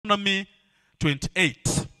Deuteronomy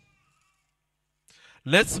 28.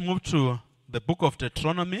 Let's move to the book of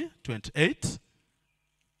Deuteronomy 28.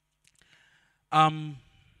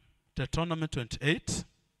 Deuteronomy 28.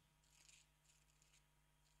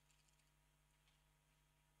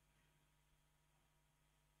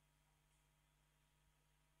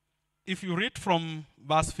 If you read from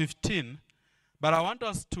verse 15, but I want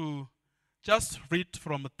us to just read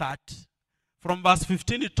from 30. From verse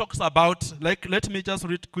 15, it talks about, let me just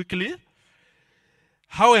read quickly.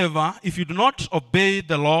 However, if you do not obey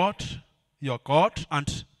the Lord your God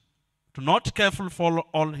and do not carefully follow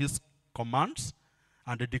all his commands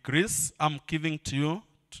and the decrees I'm giving to you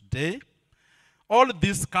today, all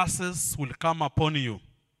these curses will come upon you.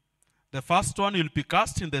 The first one will be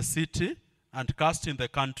cast in the city and cast in the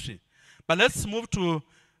country. But let's move to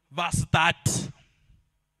verse 30.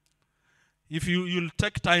 If you'll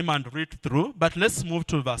take time and read through, but let's move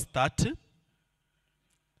to verse 30.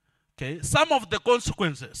 Okay, some of the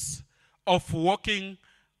consequences of walking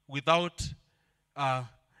without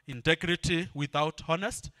integrity, without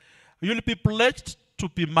honest, you'll be pledged to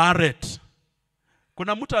be married.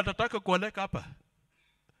 Kuna mtu atataka kuoleka hapa?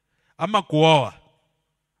 Ama kuoa?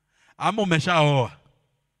 Ama umeshaoa?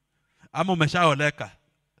 Ama umeshaoleka?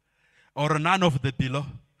 Or none of the below?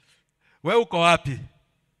 Wewe uko wapi?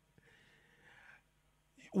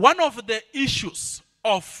 One of the issues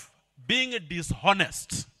of being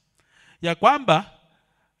dishonest, ya kwamba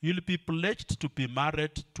you'll be pledged to be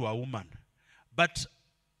married to a woman, but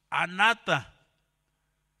another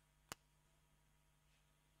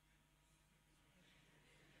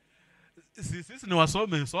sisi ni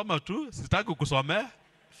wasome soma tu, sitaki kusomea.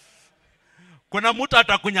 Kuna mtu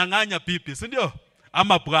atakunyang'anya pipi, si ndio?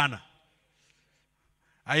 Ama bwana.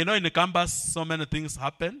 I know in the campus so many things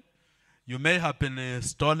happen. You may have been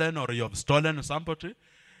stolen or you have stolen somebody.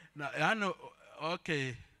 Now,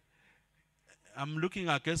 okay. I'm looking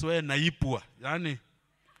at case where naipua. Yani,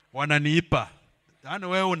 wananiipa. Yani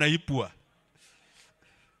wewe unaipua.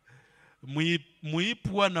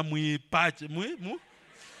 Muipua na muipache.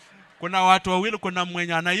 Kuna watu wawili, kuna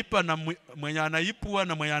mwenye anaipa na mwenye anaipua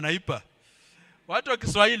na mwenye anaipa. Watu wa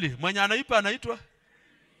Kiswahili, mwenye anaipa anaitwa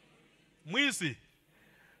mwizi.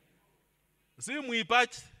 Si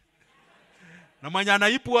muipache. Na mwenye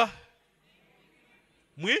anaipua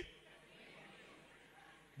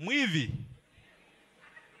mwivi.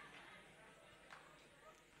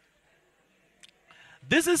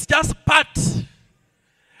 This is just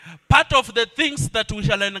part of the things that we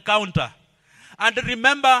shall encounter. And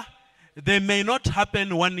remember, they may not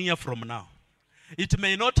happen 1 year from now. It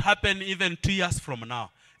may not happen even 2 years from now.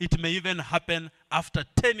 It may even happen after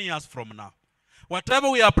 10 years from now. Whatever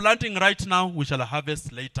we are planting right now, we shall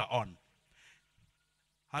harvest later on.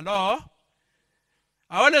 Hello?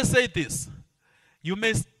 I always say this. You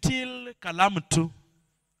may steal kalamu too.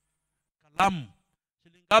 Kalamu.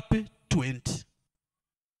 Shilingapi? 20.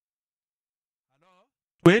 Hello?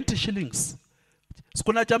 20 shillings.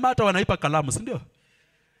 Sikuna jamata wanaipa kalamu, si ndio?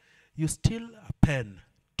 You steal a pen.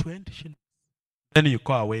 20 shillings. Then you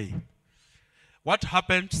go away. What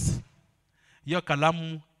happens? Your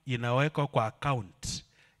kalamu inawekwa kwa account.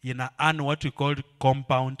 Ina earn what we call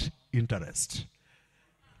compound interest.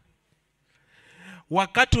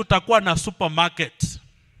 Wakati utakuwa na supermarket,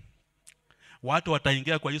 watu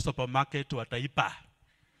wataingia kwa hiyo supermarket wataipa.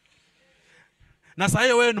 Na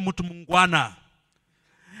sasa wewe ni mtu mungwana.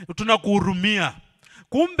 Tunakuhurumia.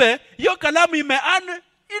 Kumbe hiyo kalamu ime earn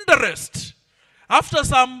interest after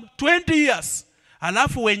some 20 years.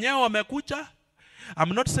 Alafu wenyewe wamekuja.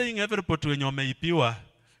 I'm not saying everybody wenye wameipiwa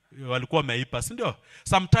walikuwa wameipa, si ndio?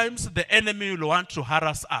 Sometimes the enemy will want to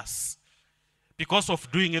harass us because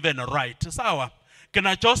of doing even right. Sawa.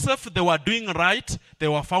 Kina Joseph, they were doing right, they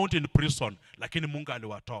were found in prison, lakini Mungu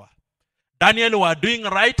aliwatoa. Daniel were doing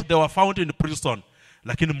right, they were found in prison,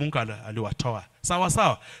 lakini Mungu aliwatoa.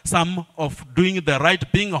 Sawa. Some of doing the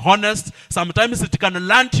right, being honest, sometimes it can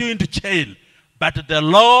land you into jail, but the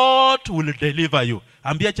Lord will deliver you.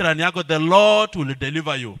 Ambia jirani yako, the Lord will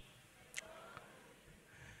deliver you.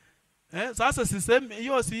 Sasa sisemi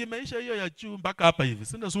hiyo si imeisha hiyo ya juu mpaka hapa hivi.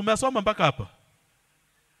 Si ndio umesoma mpaka hapa?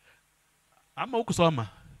 Ama hukusoma?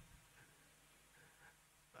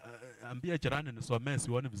 Ambia jirani nisomee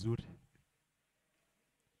sione vizuri.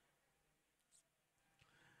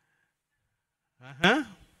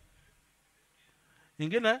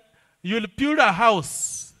 Ingine, you will build a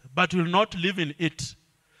house but will not live in it.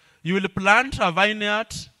 You will plant a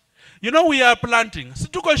vineyard. You know we are planting. Si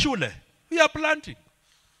tuko shule. We are planting.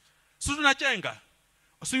 Si tunachenga.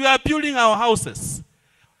 So we are building our houses.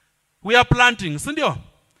 We are planting. Si ndio?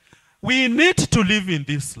 We need to live in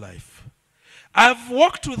this life. I've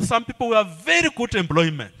worked with some people who have very good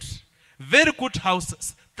employment, very good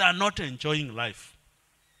houses. They are not enjoying life.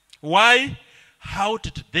 Why? How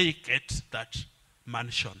did they get that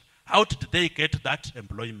mansion? How did they get that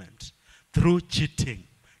employment? Through cheating.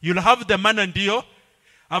 You'll have the money and deal.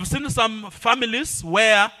 I've seen some families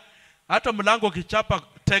where hata mlango kichapa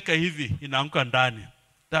teke hivi inaanguka ndani.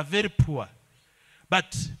 They are very poor.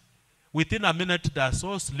 But within a minute they are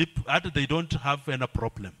so asleep that they don't have any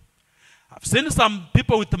problem. I've seen some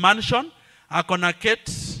people with mansion, akona gate,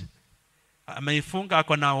 ameifunga,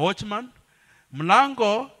 akona watchman.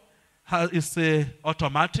 Mlango is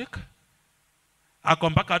automatic. Ako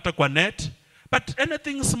mpaka hata kwa net. But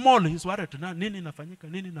anything small, he's worried. Nini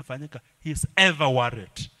nafanyika? He's ever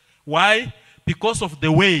worried. Why? Because of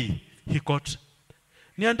the way he got.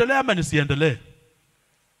 Niendelee ama nisiendelee?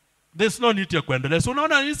 There's no need ya kuendelea. So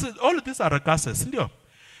unaona, all these are curses, ndio?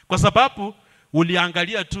 Kwa sababu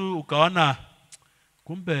uliangalia tu ukaona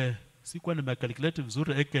kumbe sikuwa nimecalculate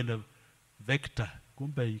vizuri na vector,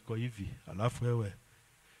 kumbe iko hivi. Alafu wewe,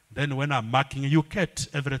 then when I'm marking, you get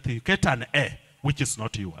everything. You get an A, which is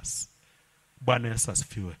not yours. Bwana Yesu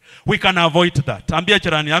asifiwe. We can avoid that. Ambia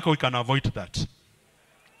jirani yako, we can avoid that.